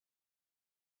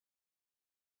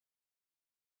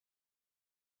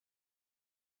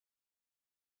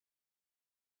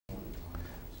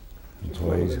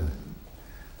employees.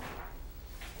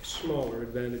 Smaller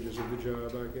advantages of the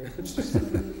job, I guess.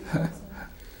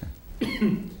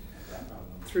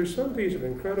 Through some piece of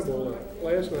incredible,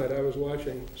 last night I was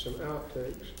watching some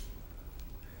outtakes.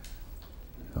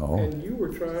 Oh. And you were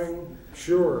trying,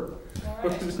 sure.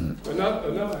 Right.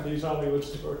 enough of these Hollywood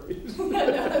stories. I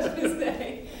was going to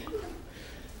say,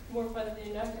 more fun than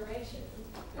the inauguration.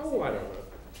 Oh, I don't know.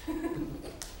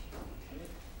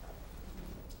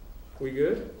 We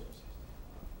good?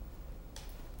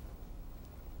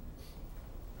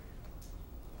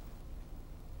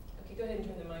 Okay, go ahead and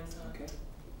turn the mics on.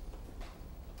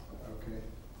 Okay.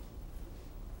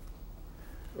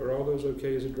 Are all those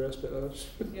okays addressed to us?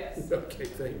 Yes. Okay,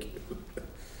 thank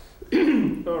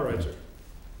you. All right, sir.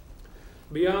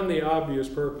 Beyond the obvious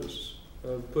purpose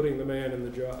of putting the man in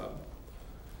the job,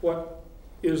 what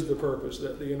is the purpose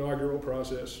that the inaugural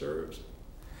process serves?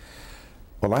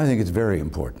 Well, I think it's very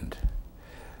important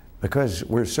because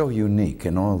we're so unique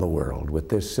in all the world with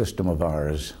this system of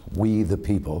ours, we the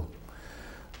people,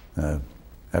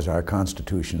 as our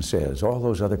Constitution says. All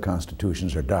those other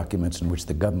constitutions are documents in which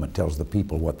the government tells the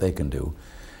people what they can do.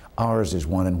 Ours is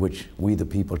one in which we the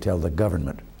people tell the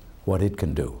government what it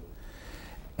can do.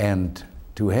 And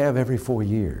to have every 4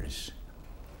 years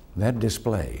that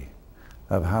display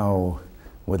of how,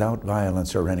 without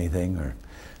violence or anything, or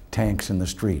tanks in the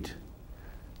street,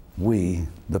 we,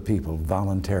 the people,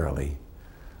 voluntarily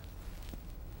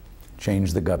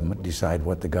change the government, decide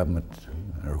what the government,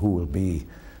 or who will be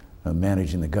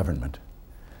managing the government.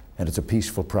 And it's a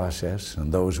peaceful process,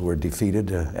 and those who are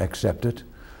defeated accept it,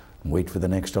 and wait for the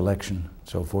next election, and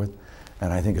so forth.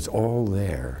 And I think it's all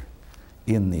there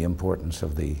in the importance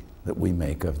of that we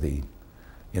make of the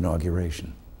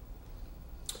inauguration.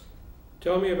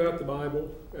 Tell me about the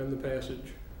Bible and the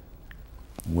passage.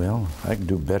 Well, I can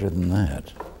do better than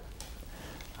that.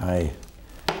 I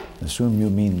assume you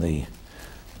mean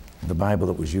the Bible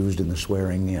that was used in the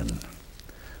swearing in.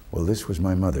 Well, this was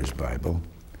my mother's Bible,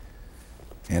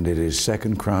 and it is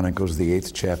 2 Chronicles, the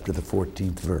 8th chapter, the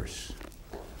 14th verse.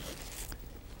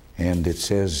 And it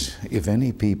says, "If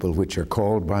any people which are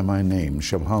called by my name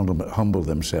shall humble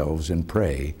themselves and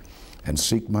pray and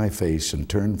seek my face and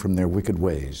turn from their wicked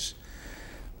ways,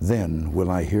 then will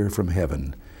I hear from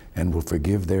heaven and will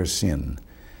forgive their sin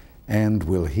and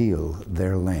will heal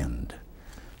their land."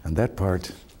 And that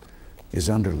part is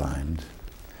underlined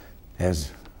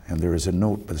and there is a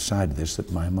note beside this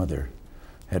that my mother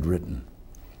had written.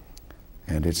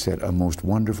 And it said, "A most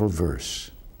wonderful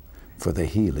verse for the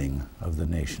healing of the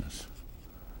nations."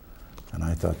 And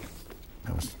I thought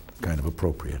that was kind of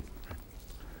appropriate.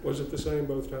 Was it the same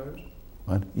both times?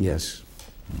 What? Yes.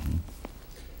 Mm-hmm.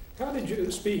 How did you,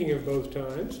 speaking of both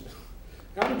times,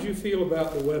 how did you feel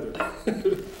about the weather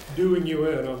doing you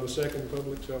in on the second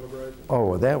public celebration?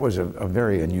 Oh, that was a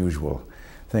very unusual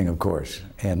thing, of course.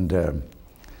 And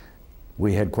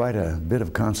we had quite a bit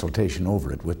of consultation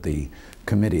over it with the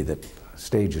committee that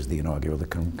stages the inaugural, the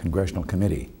Congressional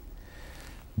Committee.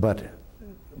 But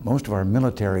most of our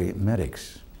military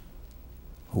medics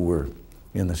who were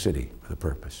in the city for the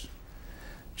purpose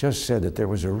just said that there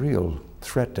was a real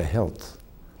threat to health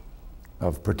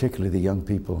of particularly the young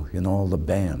people in all the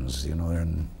bands. You know, there are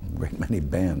a great many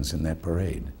bands in that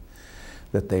parade,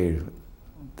 that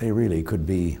they really could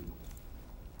be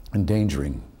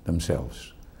endangering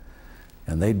themselves.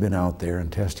 And they'd been out there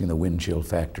and testing the wind chill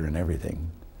factor and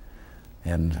everything.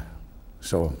 And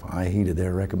so I heeded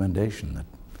their recommendation that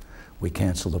we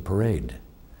cancel the parade.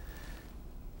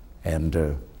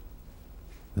 And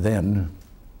then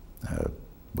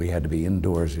we had to be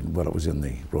indoors, it was in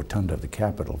the rotunda of the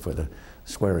Capitol for the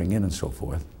swearing in and so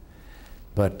forth.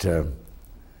 But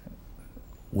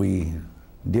we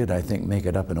did, I think, make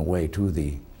it up in a way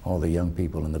to all the young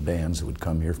people in the bands who would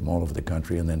come here from all over the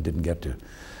country and then didn't get to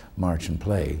march and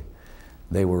play.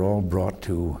 They were all brought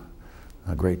to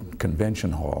a great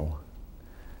convention hall,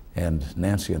 and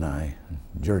Nancy and I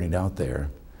journeyed out there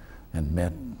and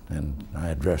met, and I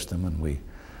addressed them, and we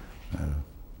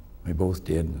both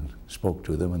did and spoke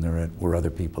to them, and there were other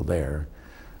people there,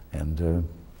 and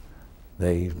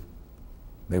they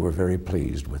were very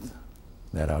pleased with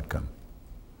that outcome.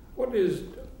 What is,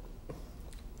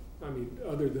 I mean,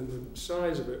 other than the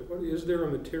size of it, is there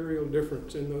a material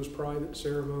difference in those private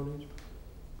ceremonies?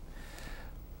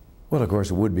 Well, of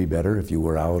course, it would be better if you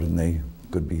were out and they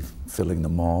could be filling the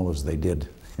mall as they did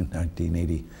in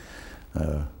 1980,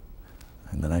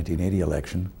 in the 1980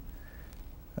 election.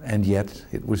 And yet,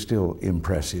 it was still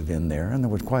impressive in there, and there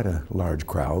was quite a large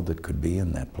crowd that could be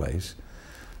in that place.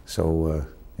 So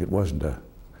it wasn't a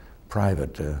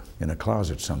private, in a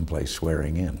closet someplace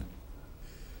swearing in.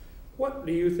 What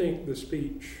do you think the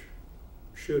speech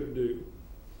should do?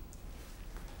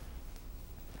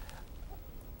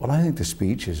 Well, I think the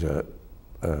speech is,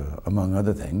 among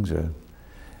other things,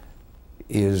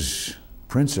 is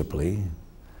principally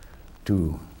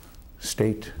to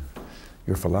state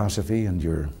your philosophy and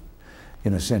your,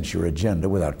 in a sense, your agenda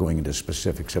without going into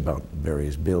specifics about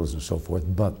various bills and so forth,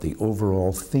 but the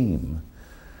overall theme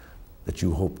that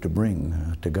you hope to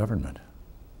bring to government.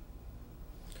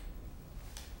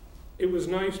 It was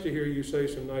nice to hear you say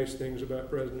some nice things about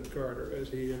President Carter, as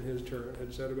he in his turn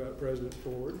had said about President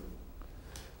Ford.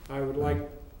 I would like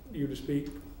you to speak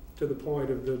to the point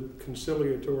of the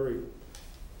conciliatory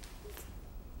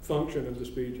function of the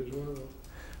speech as well.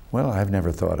 Well, I've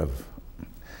never thought of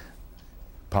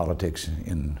politics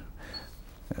in,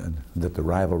 that the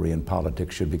rivalry in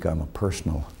politics should become a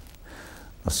personal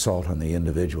assault on the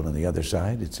individual on the other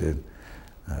side. It's the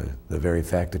very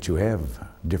fact that you have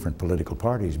different political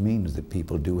parties means that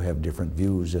people do have different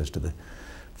views as to the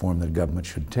form that government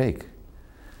should take.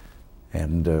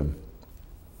 And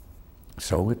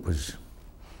so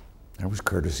there was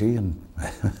courtesy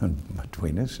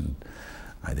between us, and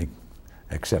I think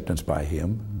acceptance by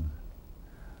him.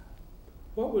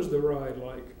 What was the ride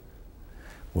like?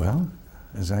 Well,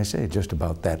 as I say, just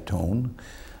about that tone.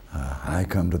 I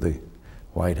come to the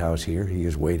White House here, he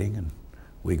is waiting, and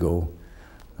we go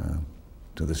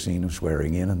to the scene of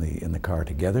swearing in the car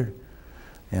together,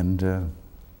 and there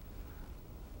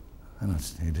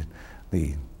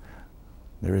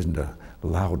isn't a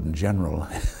loud and general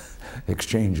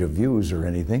exchange of views or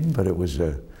anything, but it was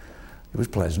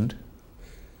pleasant.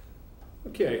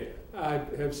 Okay, I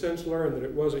have since learned that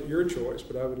it wasn't your choice,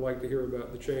 but I would like to hear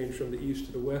about the change from the east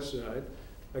to the west side.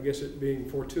 I guess it being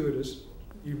fortuitous,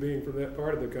 you being from that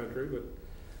part of the country, but...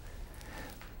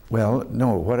 Well,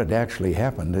 no, what had actually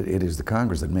happened, it is the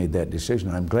Congress that made that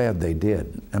decision. I'm glad they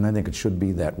did, and I think it should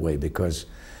be that way, because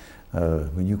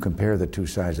when you compare the two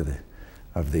sides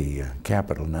of the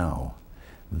Capitol now,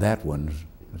 that one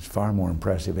is far more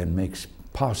impressive and makes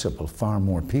possible far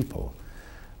more people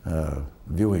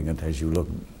viewing it as you look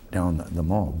down the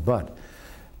mall. But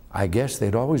I guess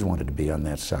they'd always wanted to be on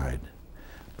that side.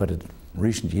 But in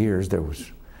recent years,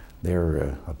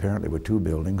 there apparently were two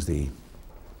buildings, the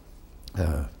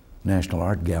National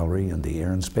Art Gallery and the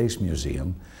Air and Space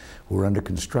Museum, were under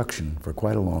construction for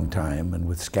quite a long time, and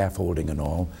with scaffolding and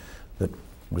all that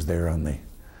was there on the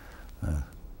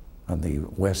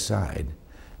west side.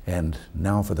 And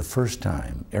now for the first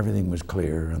time, everything was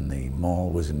clear and the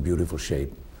mall was in beautiful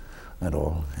shape and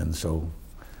all, and so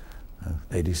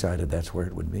they decided that's where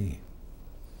it would be.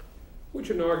 Which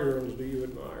inaugurals do you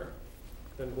admire,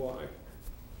 and why?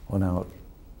 Well, now,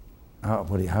 how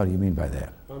do you mean by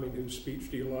that? I mean, whose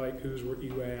speech do you like? Whose were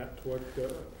you at? What?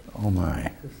 Oh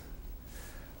my!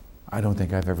 I don't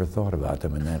think I've ever thought about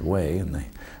them in that way, and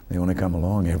they only come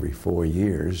along every 4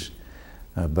 years.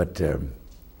 But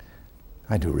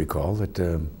I do recall that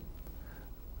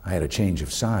I had a change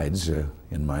of sides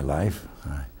in my life.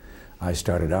 I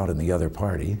started out in the other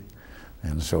party,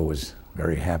 and so was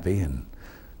very happy, and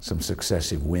some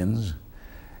successive wins.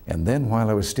 And then while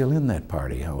I was still in that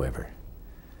party, however,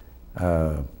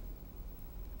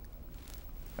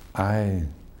 I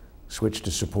switched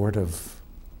to support of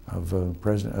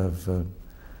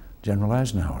General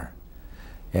Eisenhower.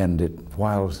 And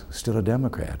while still a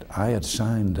Democrat, I had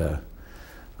signed a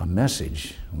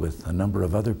message with a number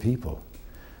of other people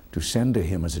to send to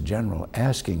him as a general,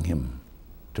 asking him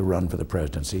to run for the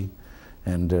presidency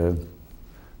and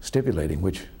stipulating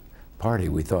which party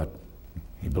we thought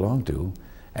he belonged to.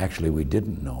 Actually, we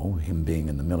didn't know, him being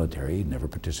in the military. He'd never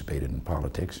participated in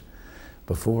politics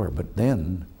before. But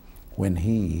then, when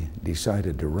he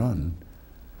decided to run,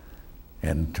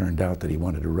 and turned out that he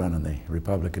wanted to run on the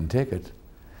Republican ticket,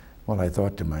 well, I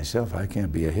thought to myself, I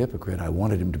can't be a hypocrite. I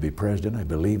wanted him to be president. I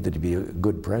believed that he'd be a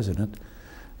good president.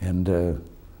 And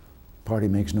party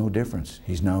makes no difference.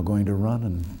 He's now going to run,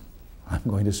 and I'm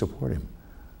going to support him.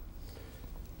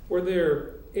 Were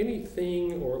there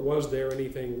anything, or was there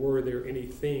anything, were there any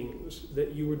things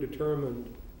that you were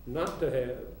determined not to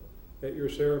have at your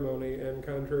ceremony, and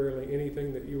contrarily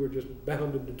anything that you were just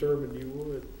bound and determined you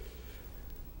would?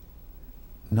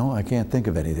 No, I can't think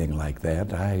of anything like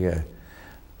that. I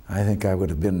think I would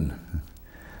have been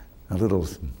a little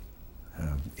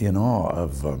in awe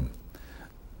of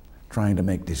trying to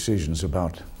make decisions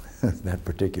about that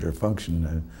particular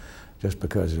function just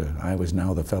because I was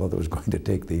now the fellow that was going to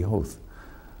take the oath.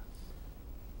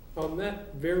 On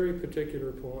that very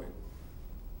particular point,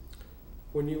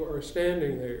 when you are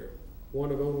standing there,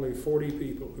 one of only 40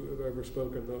 people who have ever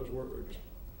spoken those words,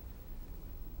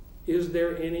 is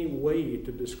there any way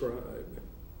to describe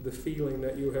the feeling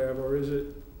that you have, or is it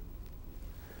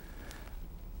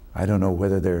I don't know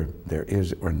whether there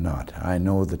is or not. I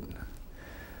know that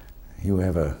you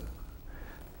have a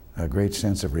great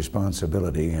sense of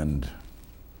responsibility, and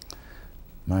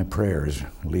my prayers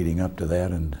leading up to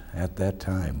that and at that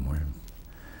time were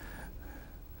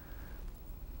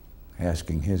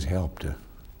asking His help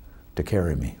to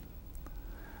carry me.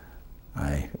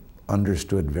 I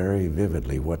understood very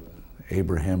vividly what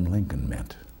Abraham Lincoln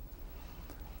meant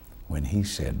when he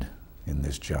said in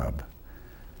this job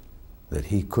that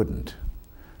he couldn't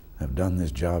have done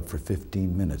this job for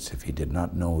 15 minutes if he did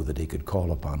not know that he could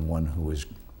call upon one who was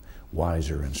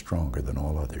wiser and stronger than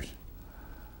all others.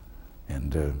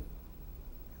 And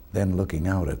then looking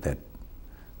out at that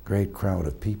great crowd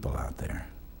of people out there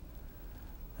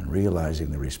and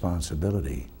realizing the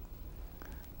responsibility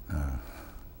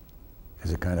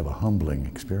is a kind of a humbling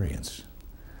experience.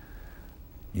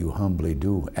 You humbly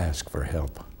do ask for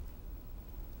help.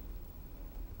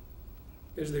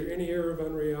 Is there any air of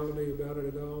unreality about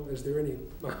it at all? Is there any,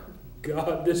 my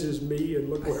God, this is me and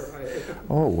look where I am?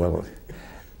 Oh, well,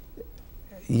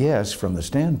 yes, from the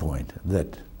standpoint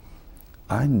that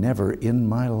I never in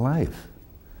my life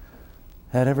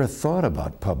had ever thought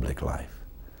about public life.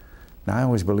 Now, I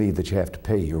always believe that you have to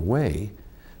pay your way,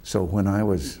 so when I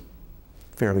was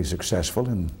fairly successful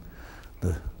in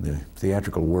the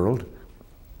theatrical world,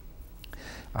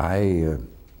 I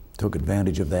took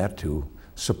advantage of that to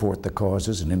support the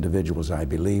causes and individuals I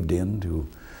believed in, to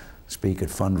speak at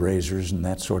fundraisers and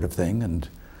that sort of thing,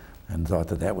 and thought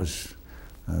that that was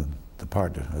the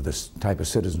part of this type of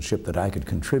citizenship that I could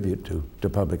contribute to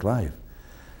public life.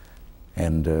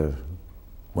 And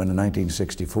when in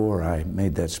 1964 I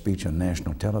made that speech on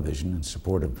national television in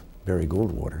support of Barry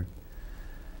Goldwater,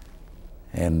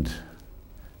 and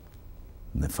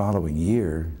in the following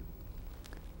year,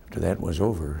 after that was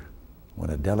over, when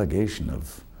a delegation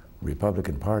of the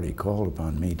Republican Party called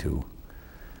upon me to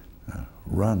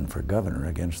run for governor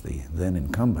against the then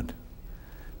incumbent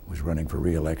who was running for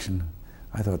re-election,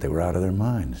 I thought they were out of their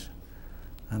minds.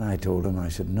 And I told them, I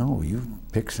said, no, you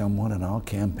pick someone and I'll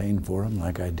campaign for him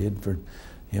like I did for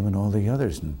him and all the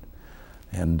others.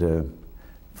 And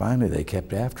finally they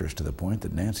kept after us to the point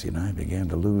that Nancy and I began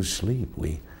to lose sleep.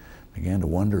 We began to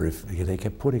wonder if they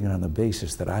kept putting it on the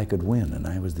basis that I could win and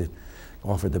I was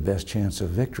offered the best chance of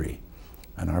victory.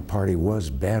 And our party was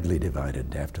badly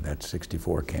divided after that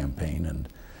 '64 campaign and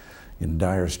in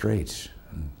dire straits.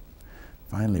 And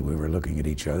finally we were looking at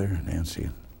each other, Nancy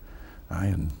and I,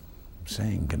 and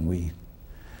saying, can we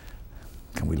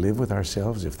live with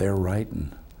ourselves if they're right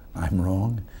and I'm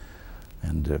wrong?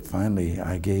 And finally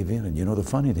I gave in. And you know, the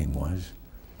funny thing was,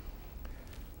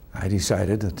 I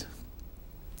decided that,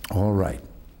 all right,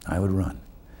 I would run.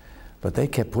 But they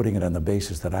kept putting it on the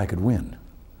basis that I could win.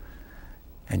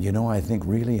 And you know, I think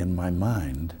really in my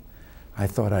mind, I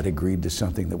thought I'd agreed to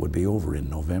something that would be over in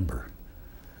November.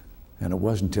 And it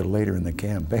wasn't until later in the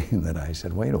campaign that I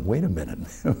said, wait a minute,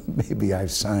 maybe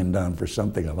I've signed on for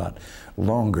something a lot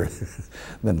longer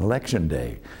than Election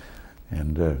Day.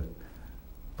 And,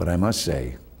 but I must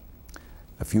say,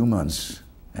 a few months,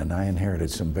 and I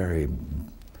inherited some very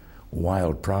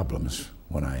wild problems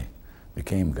when I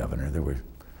became governor. There were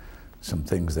some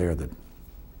things there that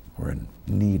were in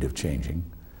need of changing.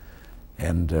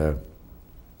 And a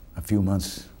few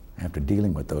months after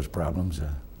dealing with those problems,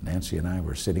 Nancy and I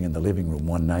were sitting in the living room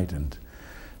one night and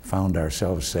found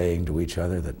ourselves saying to each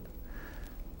other that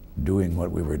doing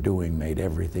what we were doing made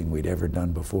everything we'd ever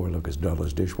done before look as dull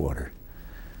as dishwater.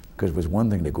 Because it was one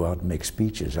thing to go out and make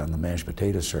speeches on the mashed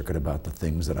potato circuit about the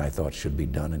things that I thought should be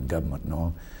done in government and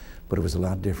all, but it was a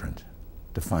lot different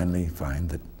to finally find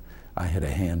that I had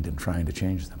a hand in trying to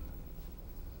change them.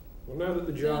 Well, now that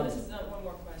the job... No, this is not one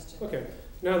more question. Okay.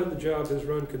 Now that the job has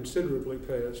run considerably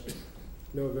past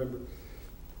November,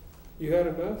 you had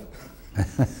enough?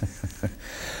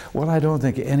 Well, I don't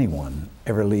think anyone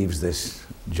ever leaves this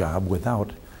job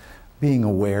without being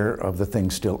aware of the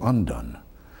things still undone,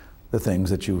 the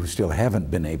things that you still haven't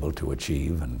been able to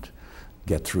achieve and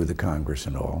get through the Congress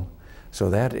and all. So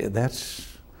that's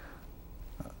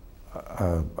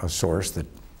a source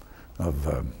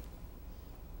of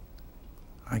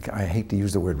I hate to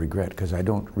use the word regret because I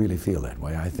don't really feel that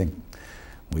way. I think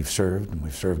we've served, and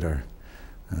we've served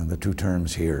the 2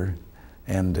 terms here,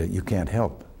 and you can't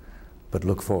help but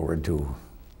look forward to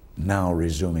now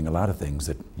resuming a lot of things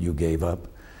that you gave up,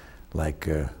 like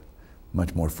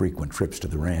much more frequent trips to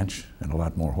the ranch and a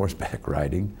lot more horseback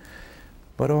riding.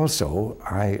 But also,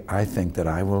 I think that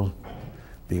I will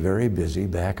be very busy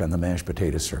back on the mashed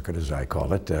potato circuit, as I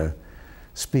call it,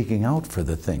 speaking out for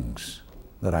the things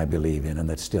that I believe in and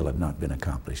that still have not been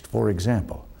accomplished. For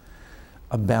example,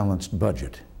 a balanced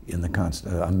budget in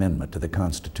the amendment to the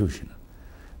Constitution.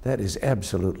 That is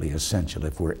absolutely essential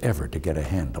if we're ever to get a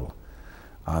handle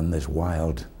on this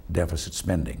wild deficit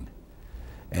spending.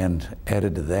 And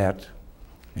added to that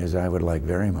is I would like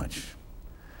very much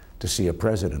to see a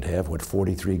president have what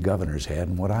 43 governors had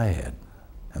and what I had,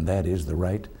 and that is the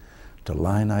right to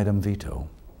line item veto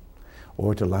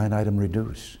or to line item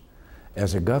reduce.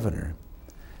 As a governor,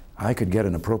 I could get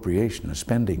an appropriation, a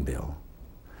spending bill,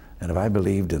 and if I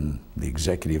believed in the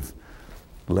executive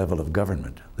level of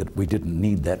government that we didn't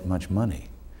need that much money,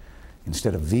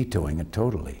 instead of vetoing it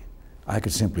totally, I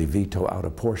could simply veto out a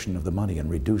portion of the money and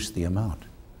reduce the amount.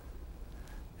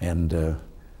 And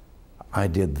I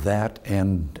did that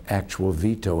and actual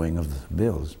vetoing of the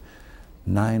bills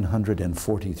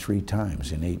 943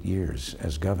 times in 8 years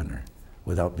as governor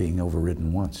without being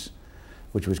overridden once,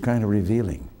 which was kind of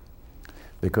revealing,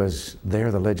 because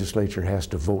there the legislature has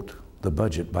to vote the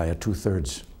budget by a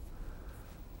 2/3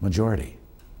 majority.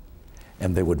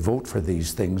 And they would vote for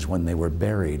these things when they were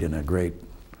buried in a great,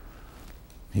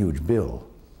 huge bill.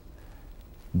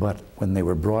 But when they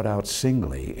were brought out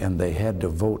singly and they had to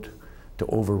vote to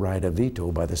override a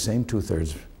veto by the same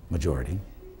 2/3 majority,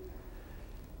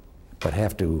 but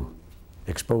have to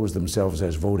expose themselves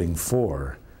as voting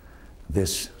for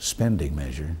this spending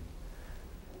measure,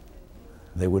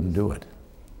 they wouldn't do it.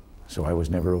 So I was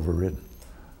never overridden.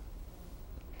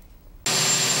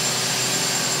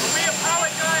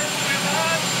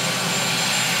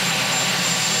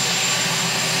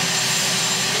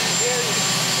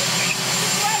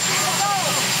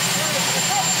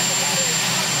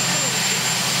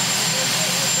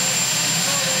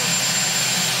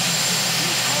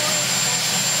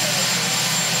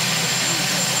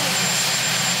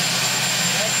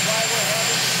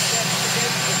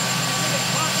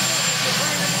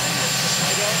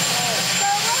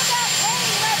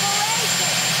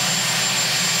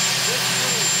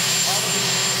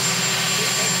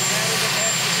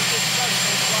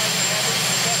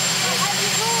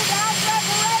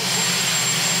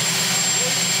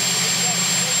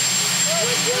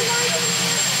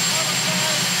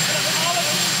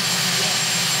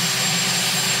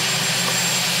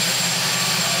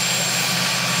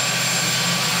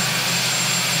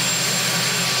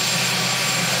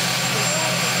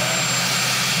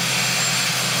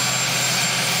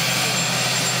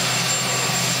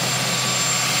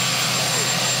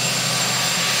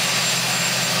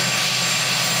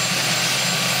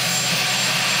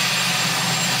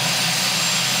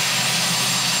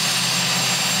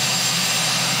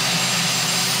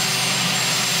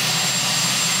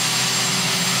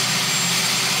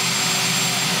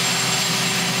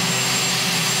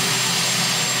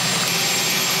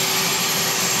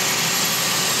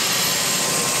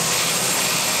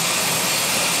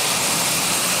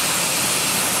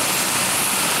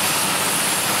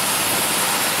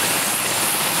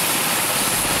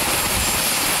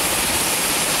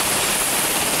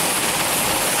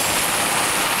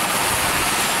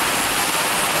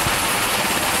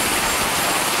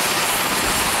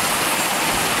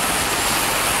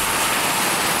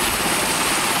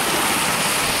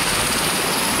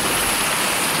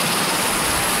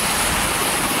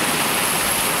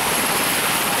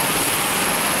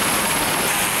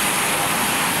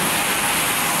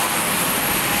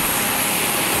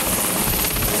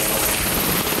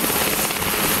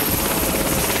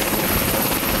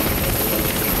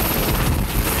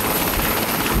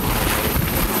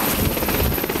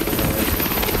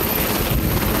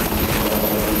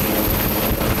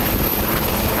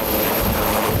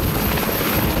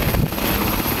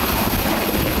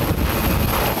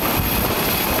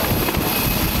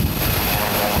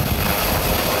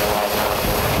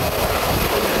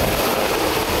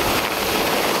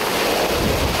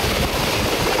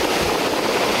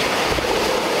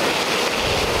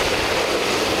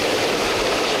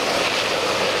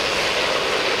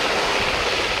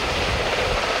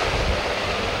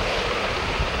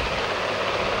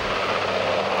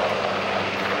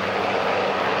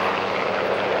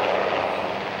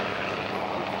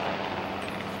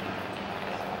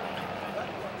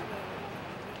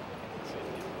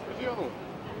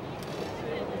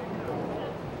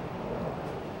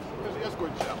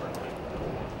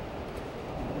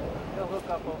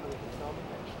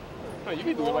 No, you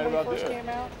can do it right about there. Came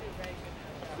out?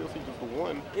 Still see just the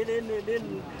one. It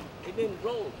didn't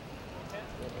roll.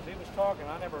 As he was talking,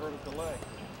 I never heard a delay.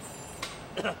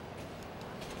 How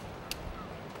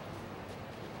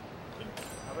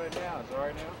about it now? Is it all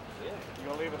right now? Yeah. You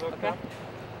gonna leave it hooked up?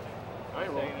 I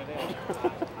ain't Staying rolling. it in.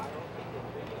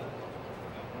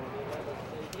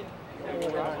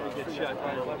 Yeah, You get shut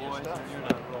by the boys and you're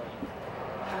not rolling.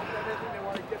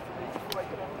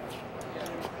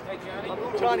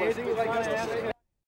 Johnny, anything you'd like us to say?